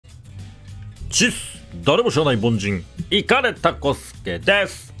チス、誰も知らない凡人イカれたコスケで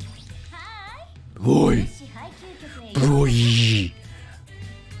す。おいブオイ、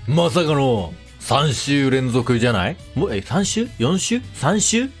まさかの3週連続じゃない？もう3週 ?4 週 ?3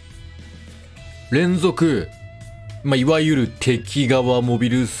 週連続、いわゆる敵側モビ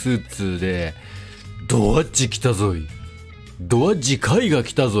ルスーツでドワッジ来たぞい、ドワッジ回が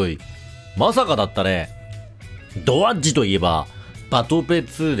来たぞい。まさかだったね。ドワッジといえばバトオペ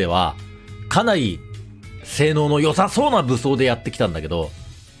2ではかなり性能の良さそうな武装でやってきたんだけど、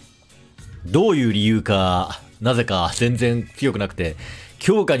どういう理由かなぜか全然強くなくて、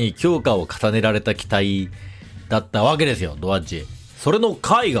強化に強化を重ねられた機体だったわけですよ、ドワッジ。それの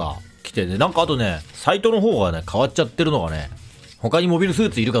回が来てね、なんかあとね、サイトの方がね、変わっちゃってるのがね、他にモビルス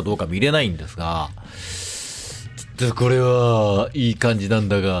ーツいるかどうか見れないんですが、ちょっとこれはいい感じなん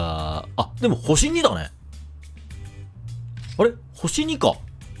だが、あ、でも星2だね。あれ星2か。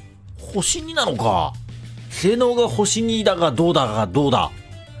星2なのか。性能が星2だがどうだ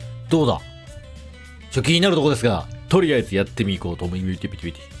気になるとこですが、とりあえずやってみこうと思います。い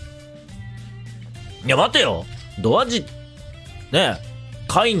や待てよ、ドワッジねえ、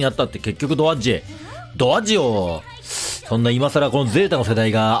回になったって結局ドワッジをそんな今更このゼータの世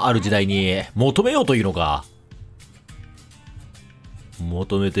代がある時代に求めようというのか。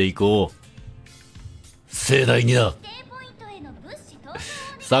求めていこう盛大にな。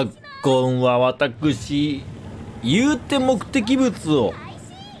昨今は私言うて目的物を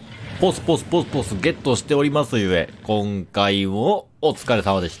ポスポスゲットしておりますゆえ、今回もお疲れ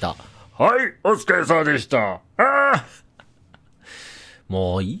様でした。はい、お疲れ様でした。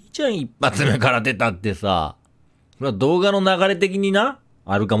もういいじゃん、一発目から出たってさ。動画の流れ的にな、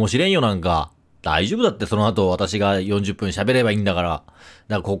あるかもしれんよ。なんか大丈夫だって、その後私が40分喋ればいいんだから。だか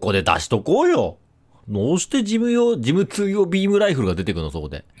らここで出しとこうよ。どうしてジム通用ビームライフルが出てくるの、そこ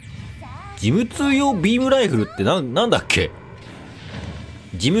で。ジム通用ビームライフルってなんだっけ。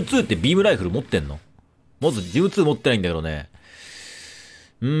ジム2ってビームライフル持ってんの？まずジム2持ってないんだけどね。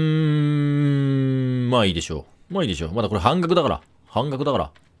まあいいでしょう。まだこれ半額だから。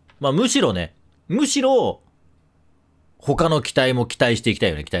むしろ、他の機体も期待していきた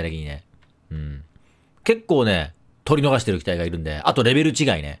いよね、機体的にね。結構ね、取り逃してる機体がいるんで、あとレベル違い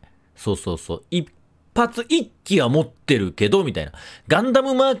ね。そう。一発一機は持ってるけど、みたいな。ガンダ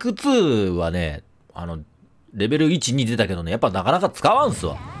ムマーク2はね、レベル1に出たけどね、やっぱなかなか使わんす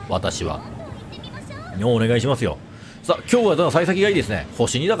わ、私は。お願いしますよ。さあ、今日は幸先がいいですね。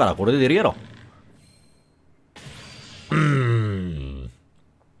星2だからこれで出るやろ。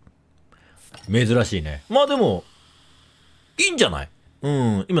珍しいね。まあでも、いいんじゃない？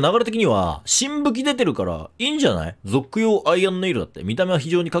今流れ的には、新武器出てるから、いいんじゃない？属用アイアンネイルだって。見た目は非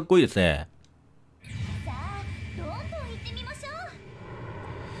常にかっこいいですね。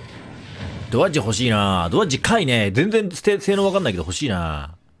ドワッジ欲しいな。ドワッジ回ね、全然性能わかんないけど欲しい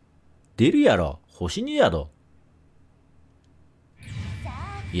な。出るやろ。星2やろ。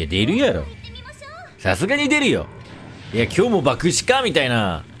いや、出るやろ。さすがに出るよ。いや、今日も爆死かみたい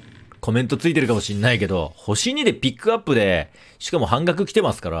なコメントついてるかもしんないけど、星2でピックアップで、しかも半額来て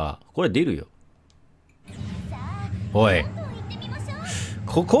ますから、これ出るよ。おい。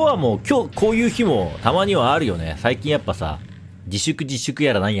ここはもう今日こういう日もたまにはあるよね。最近やっぱさ、自粛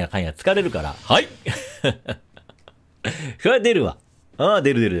やらなんやかんや疲れるから。はいこれ出るわ。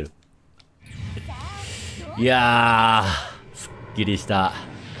出る。いやー、すっきりした。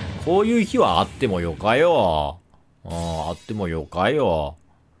こういう日はあってもよかよ。あってもよかよ。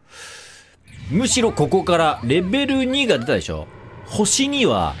むしろここからレベル2が出たでしょ。星2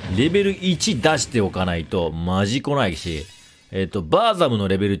はレベル1出しておかないとマジ来ないし、バーザムの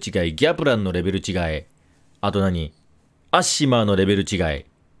レベル違い、ギャプランのレベル違い、あとアッシマーのレベル違い。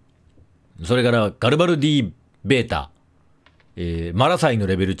それからガルバルディベータ。マラサイの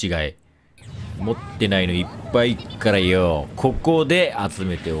レベル違い。持ってないのいっぱいからよ。ここで集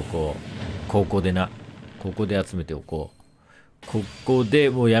めておこう。ここで集めておこう。ここで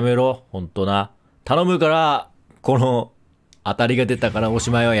もうやめろ。ほんとな。頼むから、この当たりが出たからおし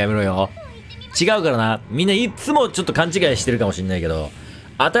まいはやめろよ。違うからな。みんないつもちょっと勘違いしてるかもしんないけど、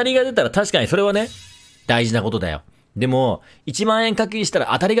当たりが出たら確かにそれはね、大事なことだよ。でも、1万円課金した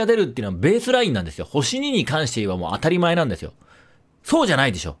ら当たりが出るっていうのはベースラインなんですよ。星2に関して言えばもう当たり前なんですよ。そうじゃな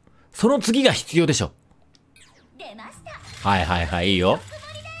いでしょ。その次が必要でしょ。はい、いいよ。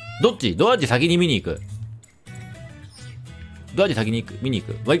どっち？ドアッジ先に見に行く。ドアッジ先に見に行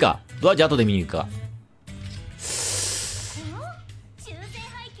く。まあいいか。ドアッジ後で見に行くか。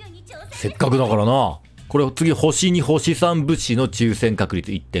せっかくだからな。これ次星2星3物資の抽選確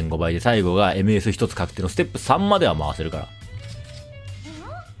率 1.5 倍で、最後が MS1 つ確定のステップ3までは回せるから。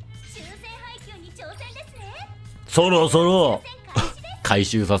そろそろ回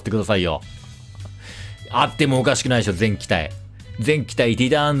収させてくださいよ。あってもおかしくないでしょ、全機体。全機体テ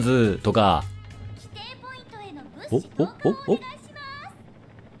ィターンズとか。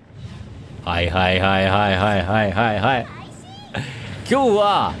はいはいはいはいはいはいはいはい。今日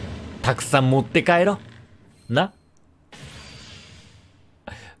はたくさん持って帰ろな。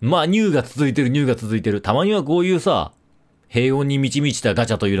まあニューが続いてる、ニューが続いてる。たまにはこういうさ、平穏に満ち満ちたガ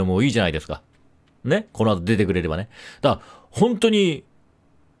チャというのもいいじゃないですか。ね、この後出てくれればね。だから本当に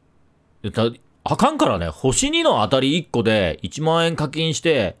あかんからね。星2の当たり1個で1万円課金し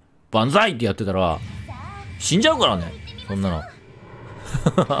て万歳ってやってたら死んじゃうからね、そんなの。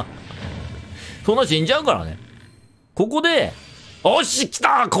そんな死んじゃうからね。ここで、おし、来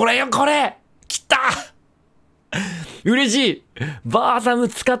た、これよ、これ来た嬉しい。バーサム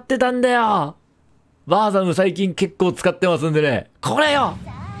使ってたんだよ。バーサム最近結構使ってますんでね。これよ。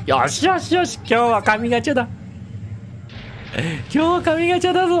よしよしよし、今日は神ガチャだ。今日は神ガチ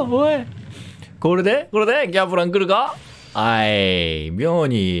ャだぞ、おい。これでギャンプラン来るか。はい。微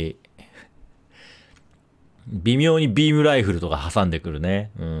妙にビームライフルとか挟んでくる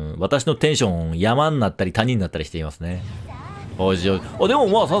ね。うん。私のテンション山になったり谷になったりしていますね。おじおじ。あ、でも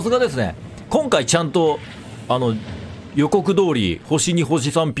まあさすがですね。今回ちゃんと、予告通り、星2、星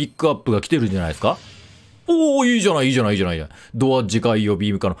3ピックアップが来てるんじゃないですか。おー、いいじゃない、いいじゃない、いいじゃない。ドア次回よ、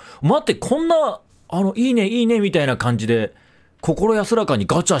ビームかな。待って、こんな、いいね、いいね、みたいな感じで、心安らかに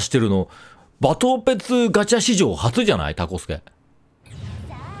ガチャしてるの、バトオペ2ガチャ史上初じゃない、タコスケ。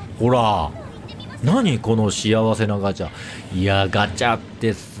ほら。何この幸せなガチャ。いや、ガチャっ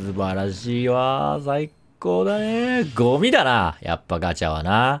て素晴らしいわ。最高だね。ゴミだな。やっぱガチャは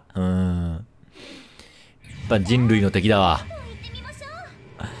な。やっぱ人類の敵だわ。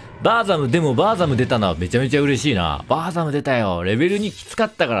バーザム、でもバーザム出たのはめちゃめちゃ嬉しいな。バーザム出たよ。レベルにきつか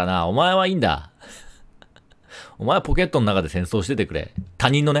ったからな。お前はいいんだ。お前はポケットの中で戦争しててくれ。他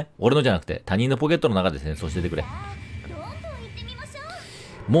人のね。俺のじゃなくて、他人のポケットの中で戦争しててくれ。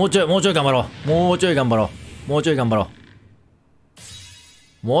もうちょい頑張ろう。もうちょい頑張ろう。もうちょい頑張ろ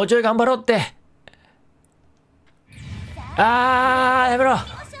う。もうちょい頑張ろうって。やめろ。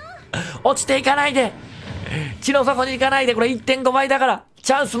落ちていかないで。血の底に行かないで。これ 1.5 倍だから。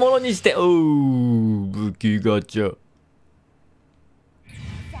チャンスものにして。武器ガチャ。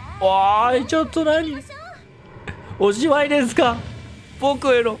おーい、ちょっと何おしまいですか。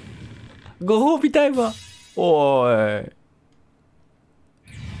僕へのご褒美タイムは。おーい。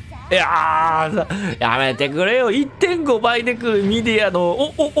いやー、やめてくれよ。1.5 倍で来るミディア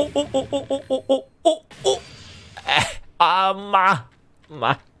の、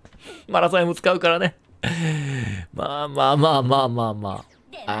マラソン M 使うからね。ま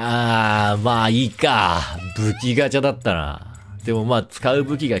あいいか。武器ガチャだったな。でもまあ使う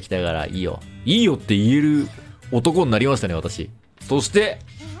武器が来たからいいよ。いいよって言える男になりましたね、私。そして、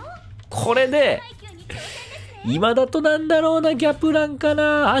これで、今だとなんだろうな、ギャプランか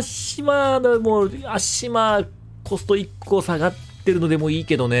な。アッシマの、もう、アッシマコスト1個下がってるのでもいい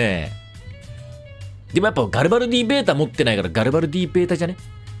けどね。でもやっぱガルバルディベータ持ってないからガルバルディベータじゃね。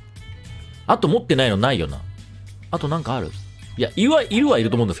あと持ってないのないよな。あとなんかある？いや、いるはいる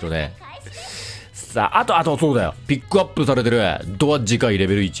と思うんですけどね。さあ、あとそうだよ。ピックアップされてるドア次回レ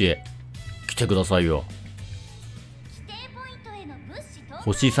ベル1。来てくださいよ。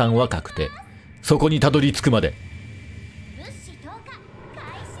星3は確定。そこにたどり着くまで。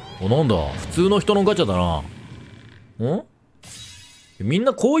なんだ、普通の人のガチャだな。みん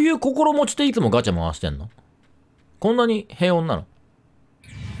なこういう心持ちでいつもガチャ回してんの？こんなに平穏なの？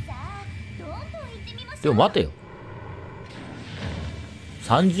でも待てよ。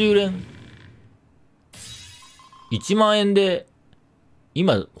30連。1万円で、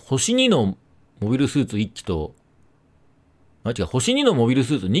今、星2のモビルスーツ1機と、星2のモビル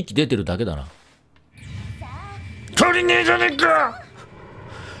スーツ2機出てるだけだな。足りねえじゃねえか。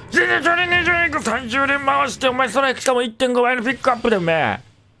全然足りねえじゃねえか。30連回して、お前それしかも 1.5 倍のピックアップでおめえ。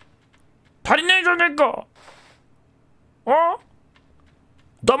足りねえじゃねえか。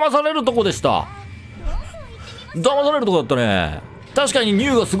騙されるとこでした。騙されるとこだったね。確かにニ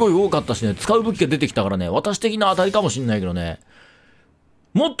ューがすごい多かったしね、使う武器が出てきたからね、私的な当たりかもしんないけどね。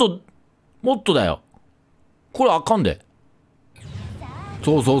もっとだよ。これあかんで。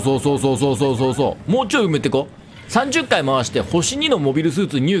そう。もうちょい埋めてこ。30回回して星2のモビルスー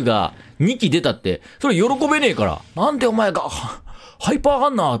ツニューが2機出たって、それ喜べねえから。なんでお前が、ハイパーハ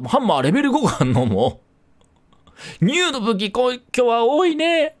ンマーレベル5があんのもう。ニューの武器今日は多い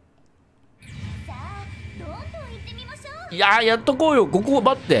ね。いややっとこうよ。ここ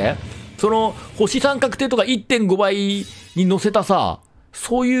待って。その、星3確定とか 1.5 倍に乗せたさ、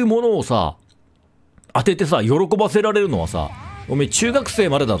そういうものをさ、当ててさ、喜ばせられるのはさ、おめえ中学生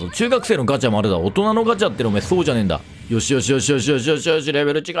までだぞ。中学生のガチャまでだ。大人のガチャってのおめえそうじゃねえんだ。よしよしよしよしよしよしよし、レ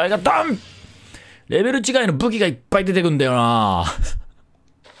ベル違いがドン。レベル違いの武器がいっぱい出てくんだよな。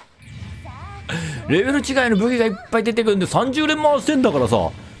レベル違いの武器がいっぱい出てくんで30連回してんだから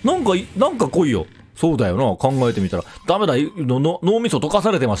さ、なんか来いよ。そうだよな、考えてみたら。ダメだ、脳みそ溶か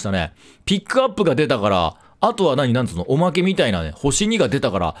されてましたね。ピックアップが出たから、あとはなんつうの、おまけみたいなね、星2が出た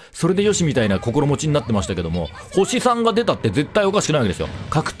から、それでよしみたいな心持ちになってましたけども、星3が出たって絶対おかしくないわけですよ。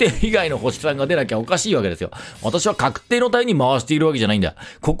確定以外の星3が出なきゃおかしいわけですよ。私は確定のために回しているわけじゃないんだ。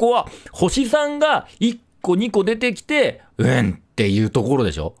ここは、星3が1個2個出てきて、っていうところ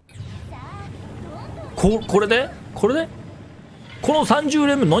でしょ。これでこの30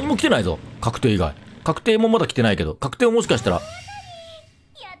連目何も来てないぞ。確定以外。確定もまだ来てないけど、確定ももしかしたら、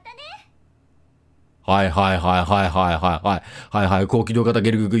はいはいはいはいはいはいはいはい、高機動型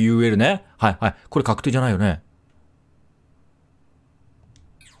ゲルググ UL ね。はいはい、これ確定じゃないよね。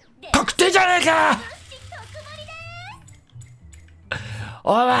確定じゃねえか。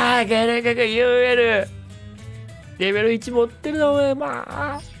お前ゲルググ UL レベル1持ってるなお前。ま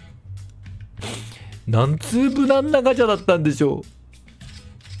あ何通無難なガチャだったんでしょう。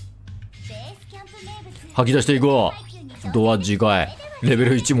吐き出していこう。ドア次回レベ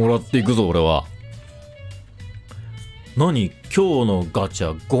ル1もらっていくぞ俺は。何今日のガチ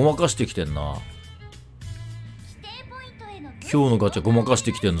ャごまかしてきてんな。今日のガチャごまかし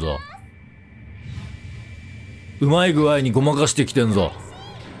てきてんぞ。うまい具合にごまかしてきてんぞ。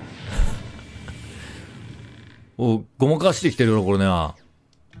お、ごまかしてきてるよこれね。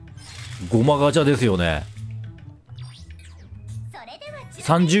ごまガチャですよね。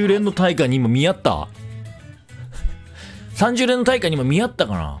30連の大会に今見合った。30連の大会に今見合った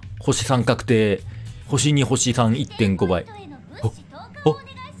かな。星3確定。星2星3 1.5 倍。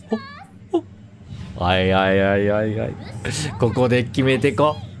はいはいはいはいはい。ここで決めて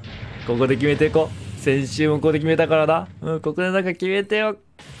こ。ここで決めてこ。先週もここで決めたからな。うん、ここでなんか決めてよ。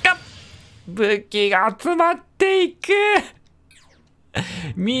武器が集まっていく。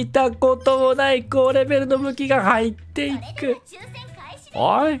見たこともない高レベルの武器が入っていく。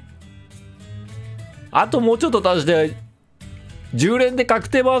おい。あともうちょっと足して10連で確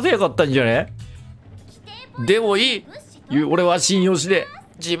定回せよかったんじゃね。でもいい。俺は信用して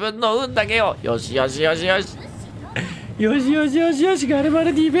自分の運だけよ。よしよしよしよし。よしよしよしよし。ガルバ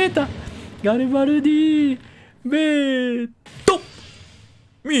ルディベータ。ガルバルディベート。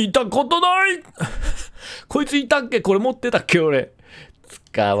見たことないこいついたっけ。これ持ってたっけ俺。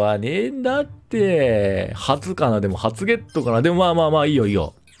使わねえんだって。初かな。でも初ゲットかな。でもまあまあまあいいよいい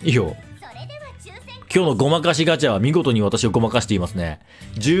よいいよ。今日のごまかしガチャは見事に私をごまかしていますね。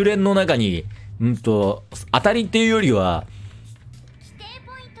10連の中に当たりっていうよりは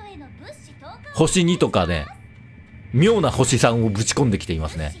星2とかね、妙な星3をぶち込んできていま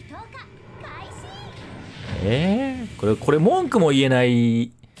すね。これ文句も言えな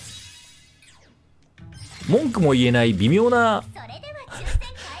い微妙な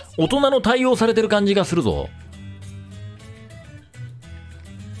大人の対応されてる感じがするぞ。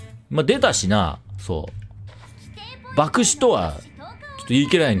まあ出たしな。そう爆死とはちょっと言い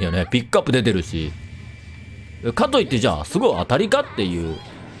切れないんだよね。ピックアップ出てるし、かといってじゃあすごい当たりかっていう。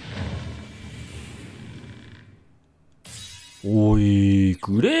おい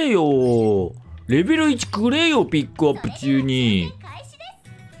くれよ、レベル1くれよ。ピックアップ中に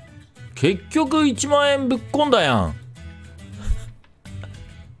結局1万円ぶっ込んだやん。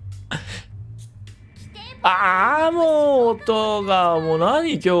ああもう音がもう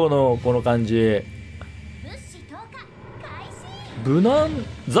何今日のこの感じ。無難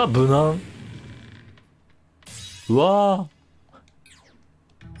ザ無難。うわ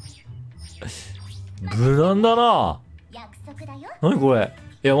ー無難だな。何これ。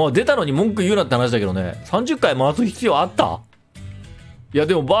いやもう出たのに文句言うなって話だけどね。30回回す必要あった。いや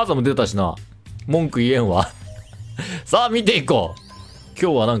でもバーサも出たしな。文句言えんわ。さあ見ていこう。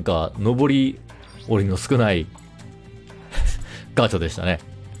今日はなんか上り下りの少ないガチャでしたね。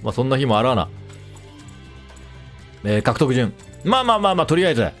まあそんな日もあらな。獲得順まあまあまあまあとりあ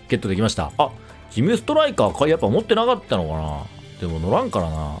えずゲットできました。あ、ジムストライカーかやっぱ持ってなかったのかな。でも乗らんか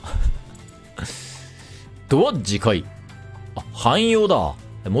らな。ドワッジかい。あ、汎用だ。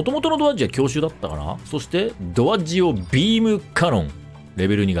もともとのドワッジは強襲だったかな。そしてドワッジをビームカノンレ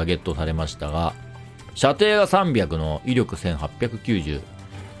ベル2がゲットされましたが、射程が300の威力1890、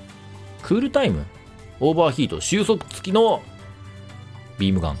クールタイムオーバーヒート収束付きの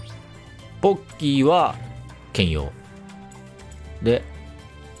ビームガン。ポッキーは兼用で、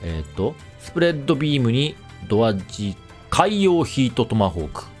スプレッドビームにドワッジ海洋ヒートトマホー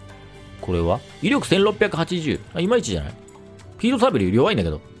ク。これは威力1680。いまいちじゃない？フィードサーベルより弱いんだけ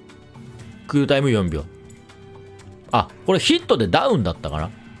ど。クールタイム4秒。これヒットでダウンだったかな。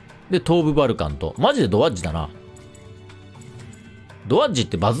で、頭部バルカンと。マジでドワッジだな。ドワッジっ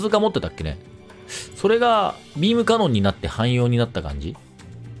てバズーカ持ってたっけね。それがビームカノンになって汎用になった感じ。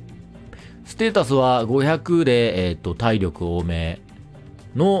ステータスは500で、体力多め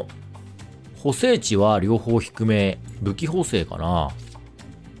の、補正値は両方低め。武器補正かな。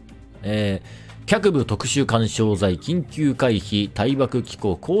脚部特殊干渉剤、緊急回避、対爆機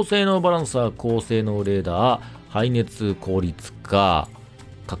構、高性能バランサー、高性能レーダー、排熱効率化、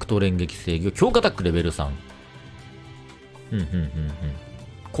格闘連撃制御、強化アタックレベル3。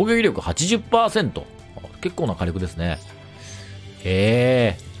攻撃力 80%。結構な火力ですね。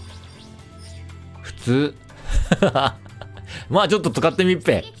普通。まあちょっと使ってみっ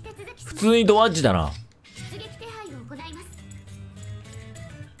ぺ。普通にドワッジだな。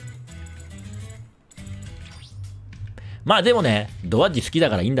まあでもね、ドワッジ好きだ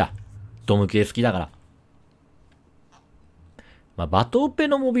からいいんだ。ドム系好きだから。まあ、バトオペ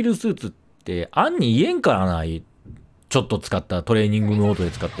のモビルスーツって、案に言えんからな。ちょっと使ったトレーニングモード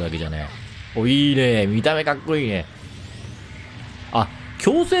で使っただけじゃね。いいね。見た目かっこいいね。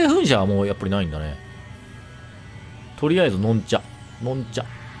強制噴射はもうやっぱりないんだね。とりあえず、ノンチャ。ノンチャ。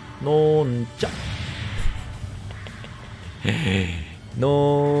ノンチャ。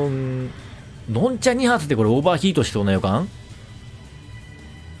ノンチャ2発でこれオーバーヒートしそうな予感？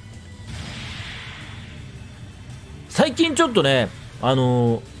最近ちょっとね、ア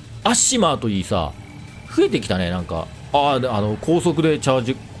ッシマーといいさ、増えてきたね、なんか。高速でチャー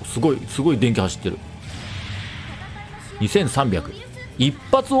ジ、すごい電気走ってる。2300。一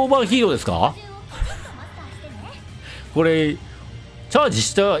発オーバーヒートですか？これ、チャージ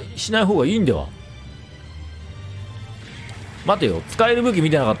しない方がいいんでは？待てよ、使える武器見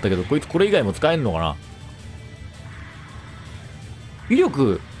てなかったけど、こいつこれ以外も使えんのかな？威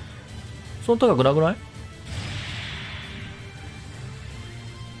力、そんな高くなくない？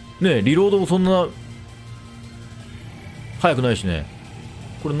ねえ、リロードもそんな、速くないしね。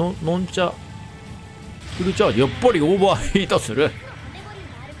これノンチャ、フルチャージ、やっぱりオーバーヒートする。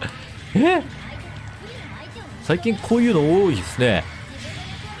最近こういうの多いですね。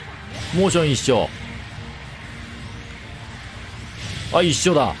モーション一緒。一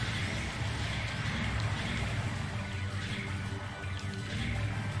緒だ。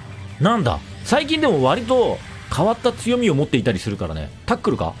なんだ、最近でも割と変わった強みを持っていたりするからね。タッ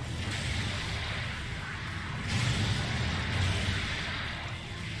クルか？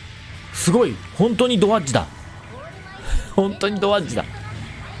すごい、本当にドワッジだ。本当にドワッジだ。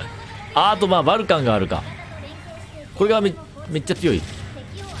あとまあバルカンがあるか。これがめっちゃ強い。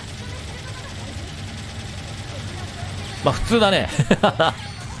まあ普通だね。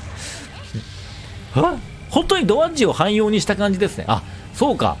本当にドワッジを汎用にした感じですね。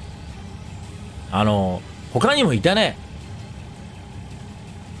そうか。他にもいたね。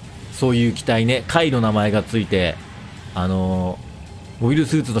そういう機体ね。貝の名前がついて、モビル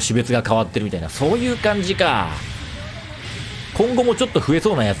スーツの種別が変わってるみたいな、そういう感じか。今後もちょっと増え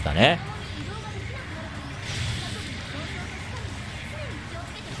そうなやつだね。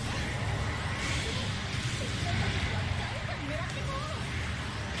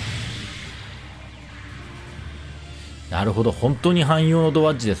なるほど、本当に汎用のド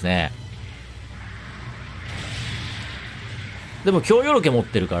ワッジですね。でも強よろけ持っ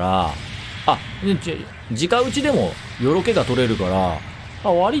てるから、直打ちでもよろけが取れるか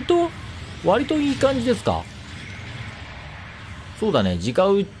ら、割といい感じですか。そうだね、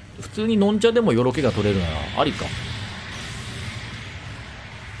普通にノンチャでもよろけが取れるならありか。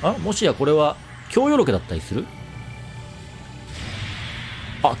もしやこれは強よろけだったりする？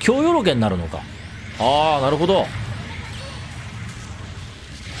強よろけになるのか。なるほど。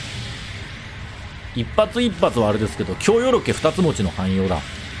一発一発はあれですけど、強よろけ二つ持ちの汎用だ。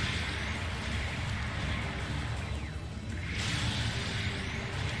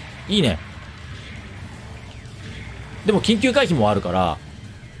いいね。でも緊急回避もあるから、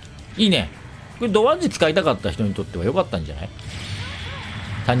いいね。これドワッジ使いたかった人にとっては良かったんじゃない？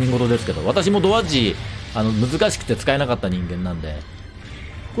他人事ですけど、私もドワッジ、難しくて使えなかった人間なんで、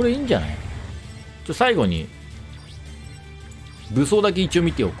これいいんじゃない？最後に、武装だけ一応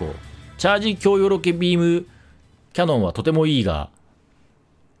見ておこう。チャージ強よろけビームキャノンはとてもいいが、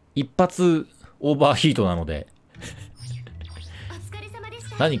一発オーバーヒートなので、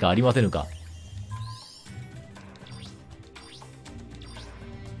何かありませぬか？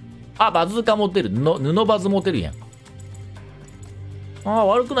バズーカ持てる。布バズ持てるやん。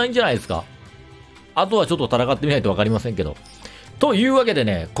悪くないんじゃないですか。あとはちょっと戦ってみないと分かりませんけど。というわけで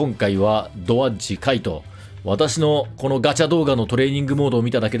ね、今回はドワッジ改と、私のこのガチャ動画のトレーニングモードを見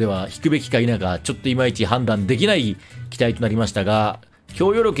ただけでは引くべきか否かちょっといまいち判断できない機体となりましたが、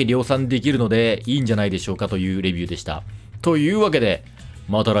強要力量産できるのでいいんじゃないでしょうかというレビューでした。というわけで、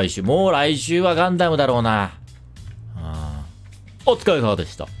また来週、もう来週はガンダムだろうな。お疲れ様で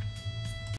した。